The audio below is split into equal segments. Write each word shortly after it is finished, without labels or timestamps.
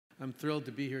I'm thrilled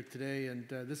to be here today, and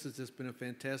this has just been a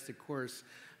fantastic course.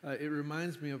 It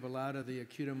reminds me of a lot of the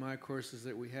acute MI courses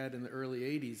that we had in the early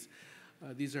 80s.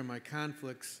 These are my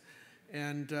conflicts.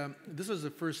 And this was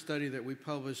the first study that we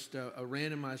published, a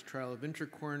randomized trial of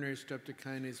intracoronary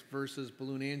streptokinase versus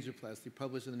balloon angioplasty,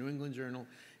 published in the New England Journal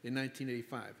in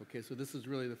 1985. Okay, so this is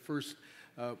really the first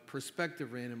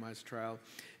prospective randomized trial.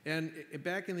 And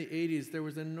back in the 80s, there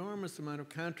was an enormous amount of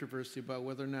controversy about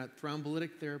whether or not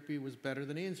thrombolytic therapy was better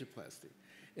than angioplasty.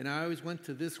 And I always went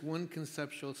to this one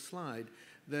conceptual slide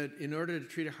that in order to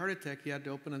treat a heart attack, you had to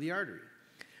open the artery.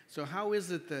 So how is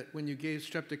it that when you gave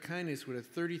streptokinase with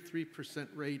a 33%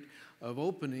 rate of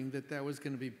opening, that was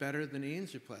going to be better than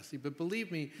angioplasty? But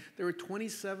believe me, there were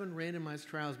 27 randomized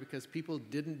trials because people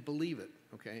didn't believe it,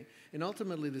 okay? And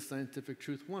ultimately, the scientific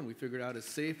truth won. We figured out a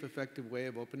safe, effective way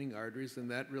of opening arteries, and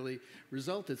that really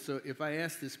resulted. So if I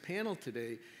ask this panel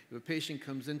today, if a patient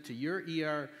comes into your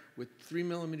ER with 3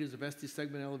 millimeters of ST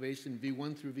segment elevation,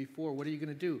 V1 through V4, what are you going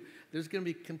to do? There's going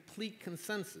to be complete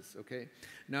consensus, okay?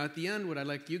 Now, at the end, what I'd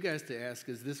like you guys to ask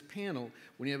is this panel,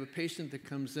 when you have a patient that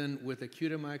comes in with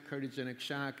acute MI cardiogenic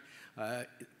shock,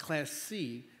 class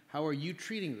C, how are you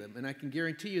treating them? And I can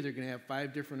guarantee you they're going to have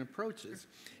 5 different approaches.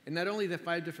 And not only the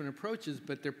 5 different approaches,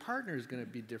 but their partner is going to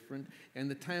be different, and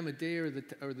the time of day or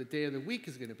the day of the week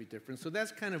is going to be different. So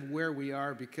that's kind of where we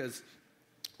are because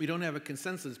we don't have a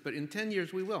consensus, but in 10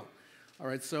 years we will. All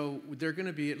right, so there are going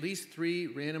to be at least 3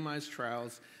 randomized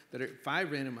trials, 5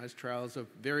 randomized trials of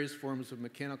various forms of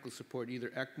mechanical support, either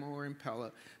ECMO or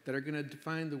Impella, that are going to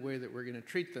define the way that we're going to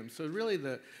treat them. So really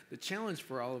the challenge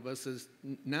for all of us is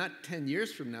not 10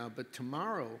 years from now, but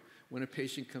tomorrow when a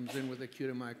patient comes in with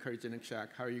acute MI cardiogenic shock,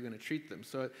 how are you going to treat them?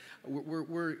 So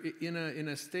we're in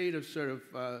a state of sort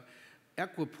of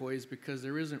equipoise because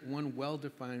there isn't one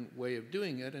well-defined way of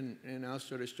doing it, and I'll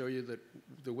sort of show you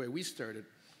the way we started.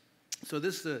 So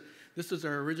this is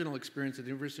our original experience at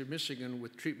the University of Michigan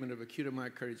with treatment of acute MI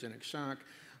cardiogenic shock.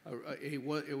 It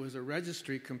was a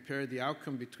registry compared the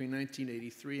outcome between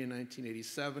 1983 and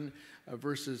 1987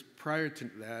 versus prior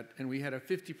to that, and we had a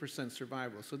 50%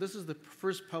 survival. So this is the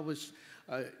first published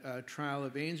trial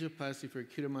of angioplasty for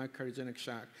acute MI cardiogenic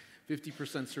shock,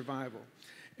 50% survival.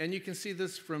 And you can see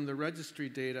this from the registry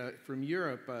data from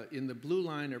Europe. In the blue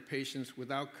line are patients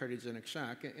without cardiogenic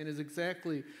shock. And is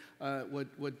exactly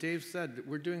what Dave said.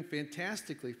 We're doing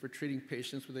fantastically for treating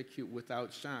patients with acute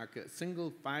without shock. A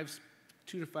single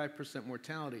 2 to 5%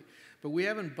 mortality. But we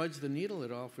haven't budged the needle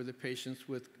at all for the patients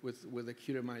with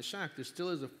acute MI shock. There still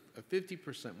is a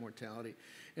 50% mortality.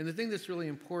 And the thing that's really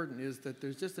important is that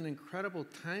there's just an incredible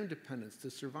time dependence to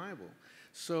survival.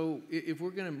 So if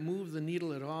we're going to move the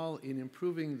needle at all in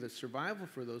improving the survival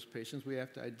for those patients, we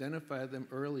have to identify them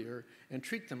earlier and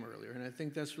treat them earlier. And I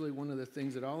think that's really one of the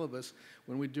things that all of us,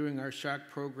 when we're doing our shock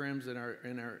programs in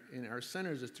our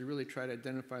centers, is to really try to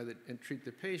identify and treat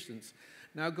the patients.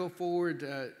 Now go forward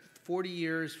 30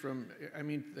 years from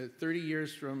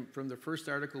the first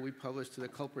article we published to the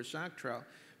culprit shock trial,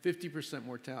 50%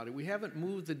 mortality. We haven't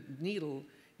moved the needle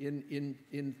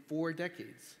in 4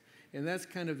 decades. And that's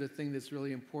kind of the thing that's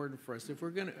really important for us. If we're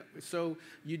going to, so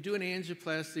you do an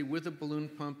angioplasty with a balloon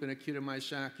pump and acute MI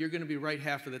shock, you're going to be right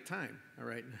half of the time, all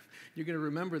right? You're going to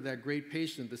remember that great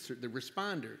patient, the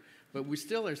responder, but we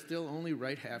are still only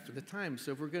right half of the time.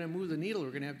 So if we're going to move the needle,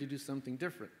 we're going to have to do something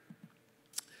different.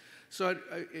 So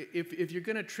if you're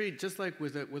going to treat, just like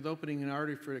with opening an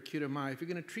artery for acute MI, if you're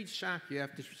going to treat shock, you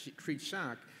have to treat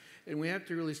shock. And we have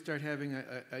to really start having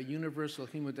a universal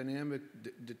hemodynamic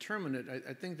determinant.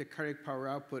 I think the cardiac power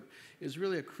output is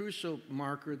really a crucial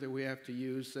marker that we have to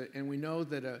use. And we know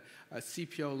that a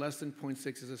CPO less than 0.6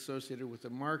 is associated with a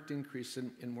marked increase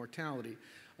in mortality.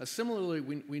 Similarly,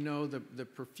 we know the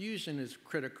perfusion is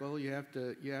critical. You have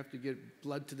to get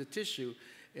blood to the tissue.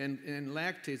 And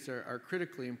lactates are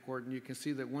critically important. You can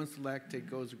see that once the lactate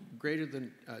goes greater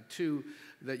than 2,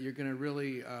 that you're going to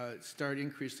really start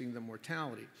increasing the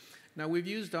mortality. Now, we've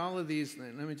used all of these,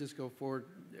 let me just go forward.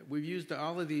 We've used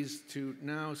all of these to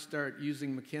now start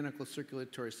using mechanical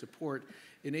circulatory support.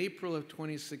 In April of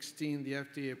 2016, the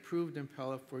FDA approved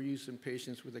Impella for use in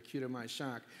patients with acute MI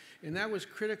shock. And that was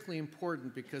critically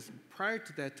important because prior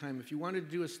to that time, if you wanted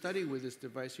to do a study with this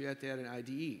device, you had to add an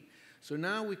IDE. So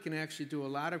now we can actually do a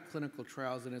lot of clinical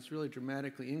trials, and it's really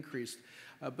dramatically increased.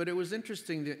 But it was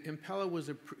interesting that Impella was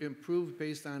improved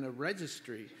based on a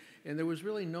registry, and there was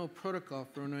really no protocol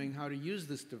for knowing how to use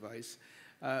this device.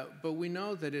 But we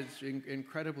know that it's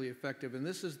incredibly effective, and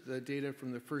this is the data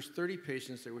from the first 30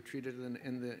 patients that were treated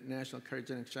in the National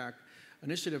Cardiogenic Shock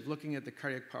Initiative looking at the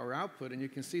cardiac power output, and you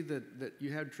can see that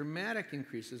you have dramatic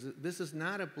increases. This is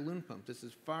not a balloon pump. This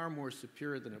is far more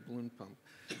superior than a balloon pump.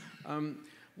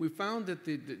 We found that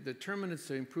the determinants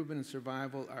of improvement in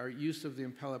survival are use of the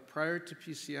Impella prior to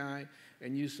PCI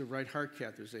and use of right heart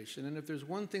catheterization. And if there's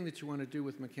one thing that you want to do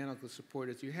with mechanical support,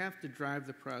 is you have to drive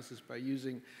the process by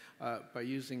using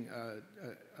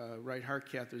right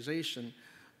heart catheterization.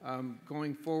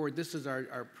 Going forward, this is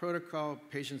our protocol.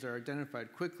 Patients are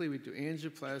identified quickly. We do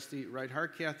angioplasty, right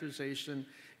heart catheterization.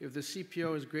 If the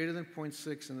CPO is greater than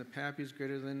 0.6 and the PAPI is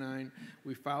greater than 9,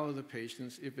 we follow the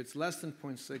patients. If it's less than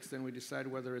 0.6, then we decide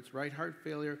whether it's right heart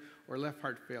failure or left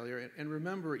heart failure. And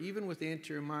remember, even with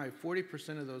anterior MI,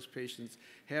 40% of those patients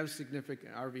have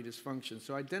significant RV dysfunction.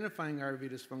 So identifying RV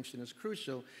dysfunction is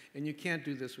crucial, and you can't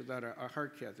do this without a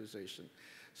heart catheterization.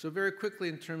 So very quickly,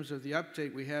 in terms of the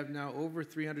uptake, we have now over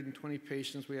 320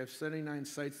 patients. We have 79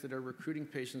 sites that are recruiting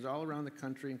patients all around the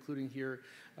country, including here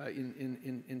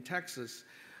in Texas.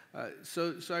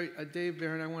 Dave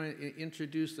Barron, I want to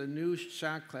introduce a new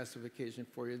shock classification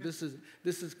for you. This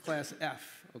is class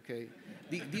F. Okay,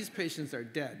 these patients are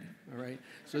dead. All right.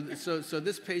 So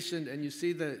this patient, and you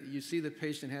see the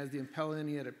patient has the Impella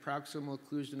hernia at proximal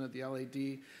occlusion of the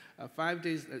LAD.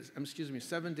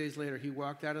 7 days later, he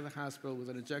walked out of the hospital with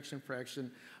an ejection fraction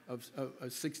of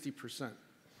 60%.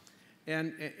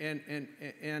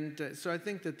 So I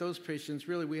think that those patients,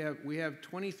 really, we have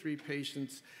 23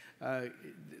 patients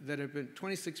that have been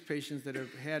 26 patients that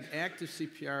have had active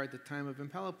CPR at the time of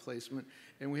Impella placement,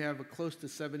 and we have a close to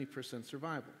 70%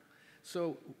 survival.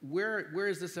 So where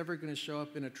is this ever going to show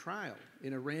up in a trial,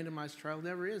 in a randomized trial? It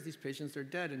never is. These patients are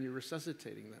dead, and you're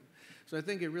resuscitating them. So I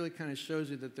think it really kind of shows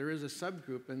you that there is a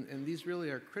subgroup, and these really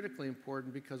are critically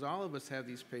important because all of us have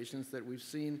these patients that we've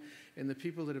seen, and the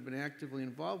people that have been actively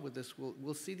involved with this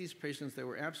will see these patients that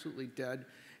were absolutely dead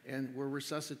and were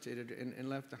resuscitated and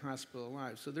left the hospital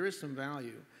alive. So there is some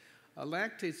value.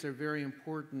 Lactates are very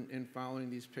important in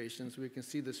following these patients. We can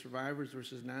see the survivors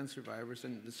versus non-survivors,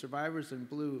 and the survivors in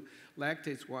blue,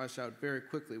 lactates wash out very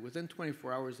quickly. Within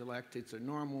 24 hours, the lactates are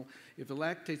normal. If the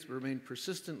lactates remain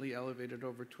persistently elevated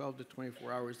over 12 to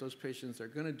 24 hours, those patients are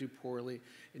going to do poorly,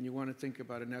 and you want to think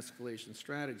about an escalation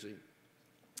strategy.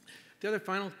 The other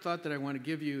final thought that I want to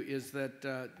give you is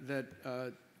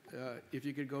that if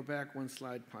you could go back one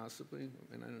slide possibly,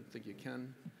 and I don't think you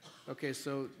can. Okay,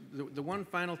 so the one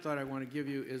final thought I want to give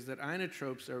you is that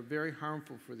inotropes are very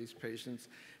harmful for these patients,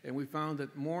 and we found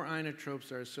that more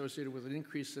inotropes are associated with an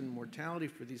increase in mortality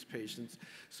for these patients.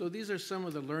 So these are some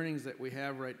of the learnings that we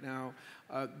have right now.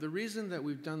 The reason that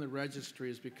we've done the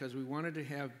registry is because we wanted to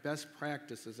have best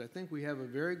practices. I think we have a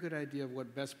very good idea of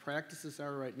what best practices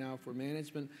are right now for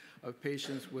management of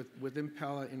patients with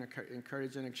Impella in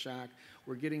cardiogenic shock.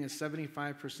 We're getting a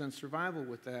 75% survival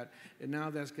with that, and now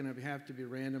that's going to have to be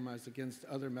randomized against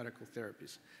other medical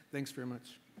therapies. Thanks very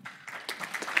much.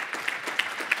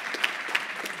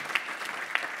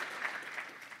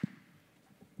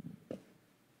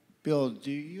 Bill,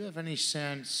 do you have any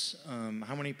sense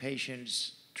how many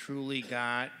patients truly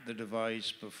got the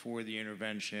device before the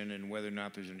intervention and whether or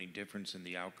not there's any difference in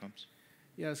the outcomes?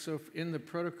 Yeah, so in the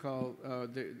protocol,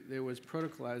 there was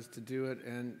protocolized to do it,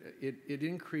 and it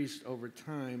increased over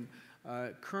time.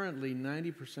 Currently,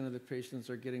 90% of the patients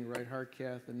are getting right heart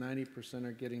cath, and 90%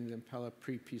 are getting the Impella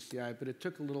pre-PCI, but it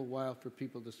took a little while for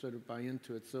people to sort of buy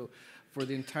into it. So for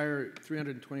the entire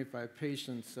 325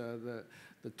 patients, the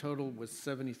total was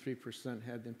 73%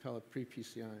 had the Impella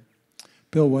pre-PCI.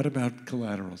 Bill, what about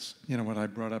collaterals? You know, what I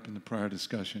brought up in the prior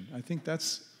discussion. I think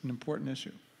that's an important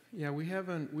issue. Yeah, we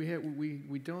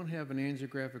don't have an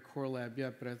angiographic core lab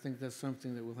yet, but I think that's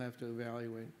something that we'll have to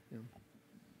evaluate. Yeah.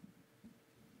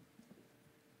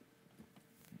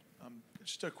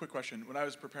 Just a quick question. When I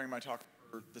was preparing my talk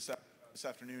for this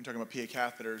afternoon, talking about PA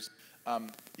catheters,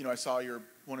 you know, I saw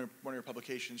one of your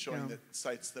publications showing that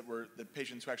sites that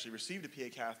patients who actually received a PA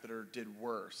catheter did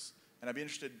worse, and I'd be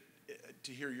interested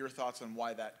to hear your thoughts on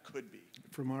why that could be.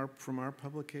 From our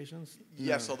publications?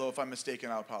 Yes, although if I'm mistaken,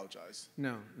 I'll apologize.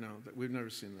 No, we've never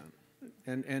seen that.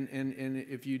 And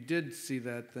if you did see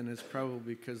that, then it's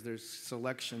probably because there's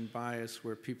selection bias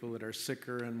where people that are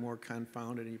sicker and more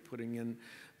confounded, and you're putting in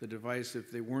the device.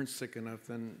 If they weren't sick enough,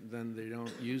 then they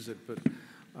don't use it. But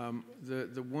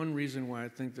the one reason why I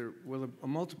think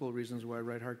multiple reasons why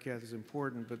right heart cath is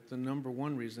important, but the number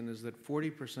one reason is that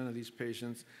 40% of these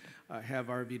patients have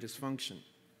RV dysfunction.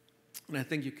 And I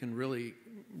think you can really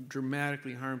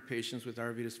dramatically harm patients with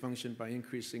RV dysfunction by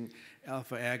increasing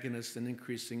alpha agonists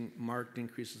and marked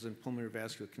increases in pulmonary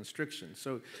vascular constriction.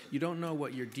 So you don't know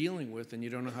what you're dealing with, and you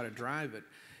don't know how to drive it.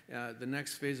 The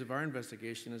next phase of our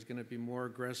investigation is going to be more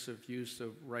aggressive use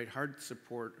of right heart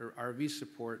support or RV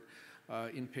support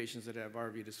in patients that have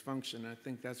RV dysfunction. I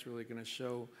think that's really going to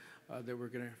show that we're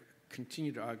going to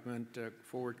continue to augment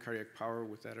forward cardiac power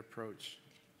with that approach.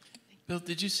 Bill,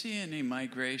 did you see any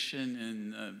migration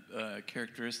in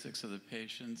characteristics of the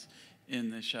patients in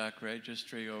the shock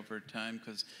registry over time?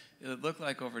 Because it looked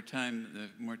like over time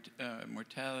the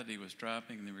mortality was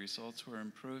dropping and the results were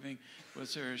improving.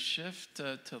 Was there a shift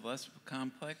to less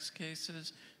complex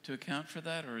cases to account for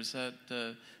that, or is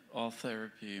that all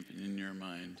therapy in your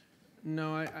mind?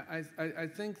 No, I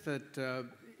think that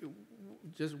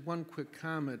just one quick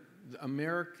comment. The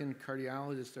American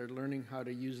cardiologists are learning how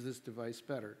to use this device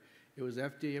better. It was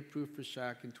FDA approved for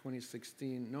shock in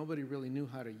 2016. Nobody really knew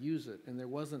how to use it, and there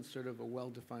wasn't sort of a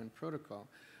well-defined protocol.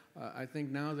 I think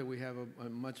now that we have a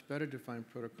much better defined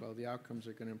protocol, the outcomes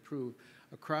are going to improve.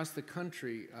 Across the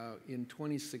country, in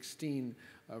 2016,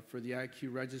 for the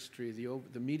IQ registry,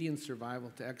 the median survival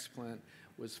to explant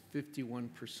was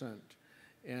 51%.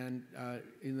 And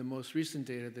in the most recent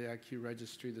data, the IQ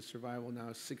registry, the survival now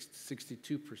is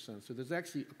 62%. So there's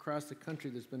actually, across the country,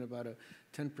 there's been about a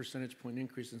 10 percentage point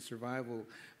increase in survival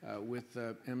with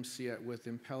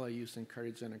Impella use in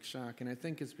cardiogenic shock. And I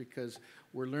think it's because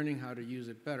we're learning how to use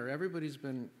it better. Everybody's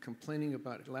been complaining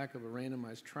about lack of a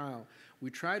randomized trial.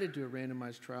 We tried to do a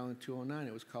randomized trial in 2009.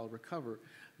 It was called Recover.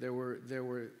 There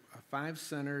were 5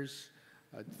 centers,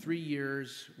 3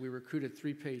 years. We recruited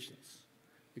 3 patients,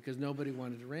 because nobody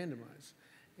wanted to randomize.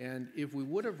 And if we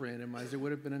would have randomized, it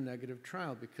would have been a negative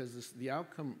trial, because the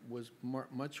outcome was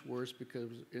much worse because it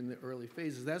was in the early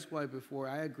phases. That's why before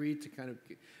I agreed to kind of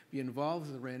be involved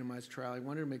in the randomized trial, I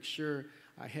wanted to make sure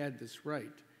I had this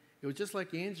right. It was just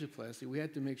like angioplasty. We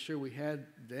had to make sure we had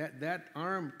that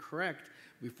arm correct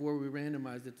before we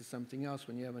randomized it to something else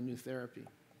when you have a new therapy.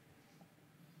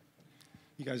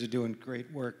 You guys are doing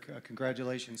great work.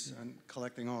 Congratulations on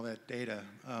collecting all that data.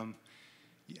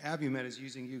 Abumet is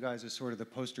using you guys as sort of the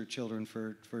poster children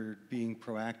for being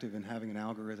proactive and having an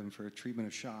algorithm for treatment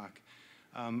of shock.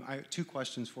 I have 2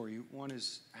 questions for you. One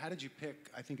is, how did you pick,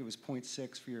 I think it was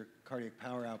 0.6 for your cardiac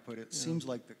power output? It seems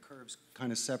like the curves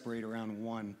kind of separate around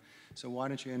 1. So why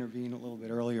don't you intervene a little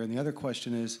bit earlier? And the other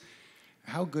question is,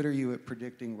 how good are you at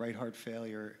predicting right heart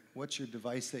failure? What's your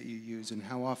device that you use, and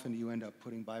how often do you end up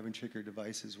putting biventricular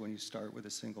devices when you start with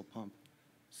a single pump?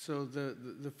 So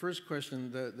the first question,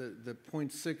 the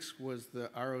 0.6 was the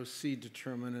ROC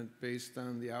determinant based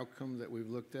on the outcome that we've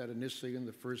looked at initially in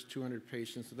the first 200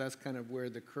 patients. So that's kind of where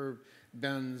the curve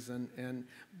bends.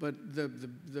 But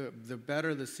the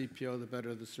better the CPO, the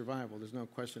better the survival. There's no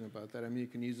question about that. I mean, you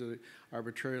can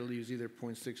arbitrarily use either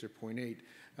 0.6 or 0.8.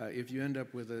 If you end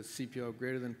up with a CPO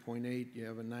greater than 0.8, you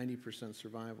have a 90%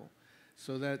 survival.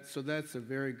 So that's a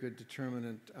very good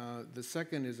determinant. The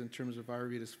second is in terms of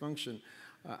RV dysfunction.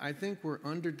 I think we're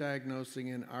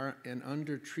underdiagnosing and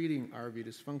undertreating RV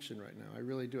dysfunction right now. I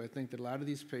really do. I think that a lot of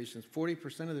these patients,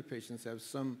 40% of the patients have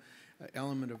some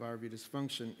element of RV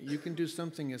dysfunction. You can do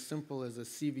something as simple as a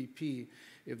CVP.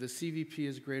 If the CVP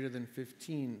is greater than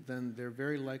 15, then they're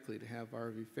very likely to have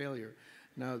RV failure.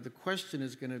 Now, the question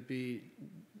is going to be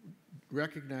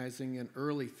recognizing an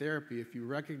early therapy. If you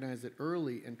recognize it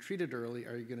early and treat it early,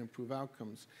 are you going to improve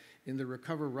outcomes? In the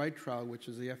Recover Right trial, which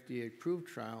is the FDA-approved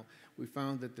trial, we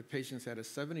found that the patients had a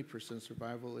 70%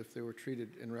 survival if they were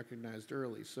treated and recognized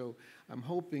early. So I'm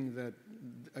hoping that,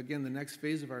 again, the next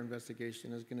phase of our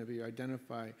investigation is going to be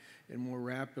identify and more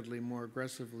rapidly, more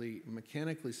aggressively,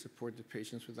 mechanically support the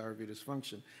patients with RV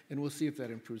dysfunction. And we'll see if that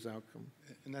improves outcome.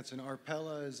 And that's an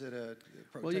Arpella? Is it a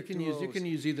Protect Well, you can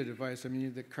use either device. I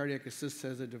mean, the Cardiac Assist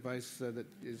has a device that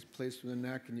is placed in the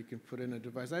neck, and you can put in a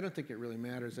device. I don't think it really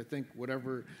matters. I think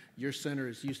whatever your center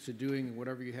is used to doing and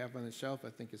whatever you have on the shelf, I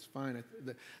think is fine.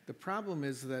 The problem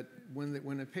is that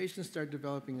when a patient starts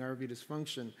developing RV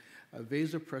dysfunction,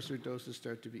 vasopressor doses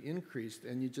start to be increased,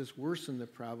 and you just worsen the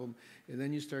problem, and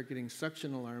then you start getting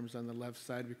suction alarms on the left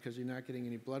side because you're not getting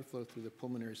any blood flow through the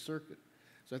pulmonary circuit.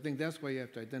 So I think that's why you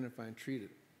have to identify and treat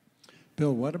it.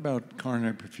 Bill, what about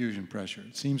coronary perfusion pressure?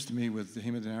 It seems to me with the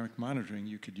hemodynamic monitoring,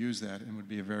 you could use that and would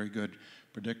be a very good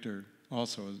predictor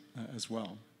also as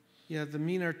well. Yeah, the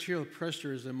mean arterial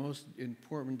pressure is the most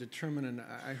important determinant.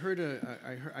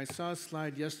 I saw a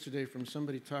slide yesterday from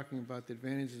somebody talking about the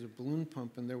advantages of balloon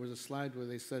pump, and there was a slide where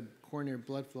they said coronary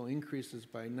blood flow increases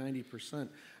by 90%.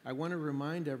 I want to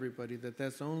remind everybody that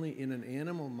that's only in an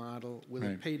animal model with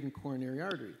a patent coronary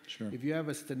artery. Sure. If you have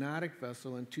a stenotic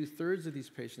vessel, and 2/3 of these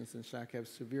patients in shock have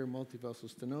severe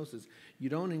multivessel stenosis, you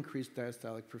don't increase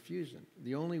diastolic perfusion.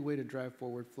 The only way to drive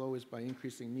forward flow is by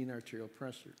increasing mean arterial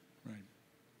pressure. Right.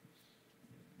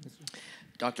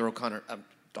 Dr. O'Connor,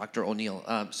 Dr. O'Neill,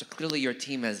 so clearly your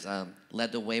team has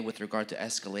led the way with regard to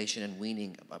escalation and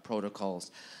weaning protocols.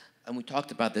 And we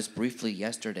talked about this briefly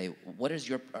yesterday. What is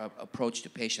your approach to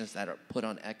patients that are put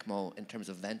on ECMO in terms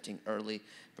of venting early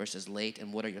versus late,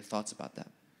 and what are your thoughts about that?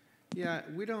 Yeah,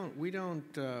 we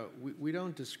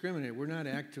don't discriminate. We're not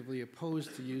actively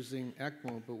opposed to using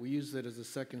ECMO, but we use that as a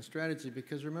second strategy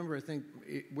because remember, I think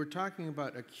we're talking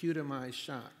about acute MI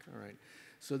shock. All right,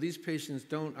 so these patients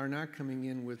are not coming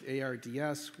in with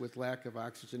ARDS with lack of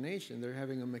oxygenation. They're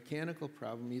having a mechanical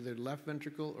problem, either left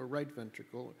ventricle or right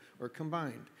ventricle or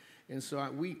combined. And so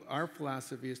our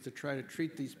philosophy is to try to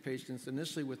treat these patients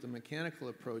initially with a mechanical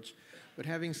approach. But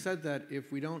having said that,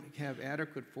 if we don't have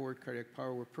adequate forward cardiac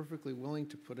power, we're perfectly willing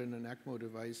to put in an ECMO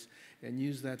device and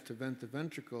use that to vent the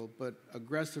ventricle, but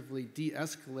aggressively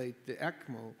de-escalate the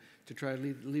ECMO to try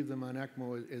to leave them on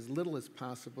ECMO as little as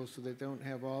possible so they don't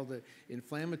have all the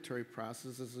inflammatory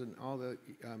processes and all the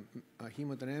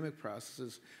hemodynamic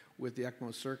processes with the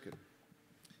ECMO circuit.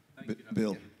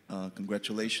 Bill,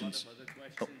 congratulations. A lot of other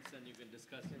questions, and you can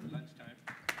discuss in lunchtime.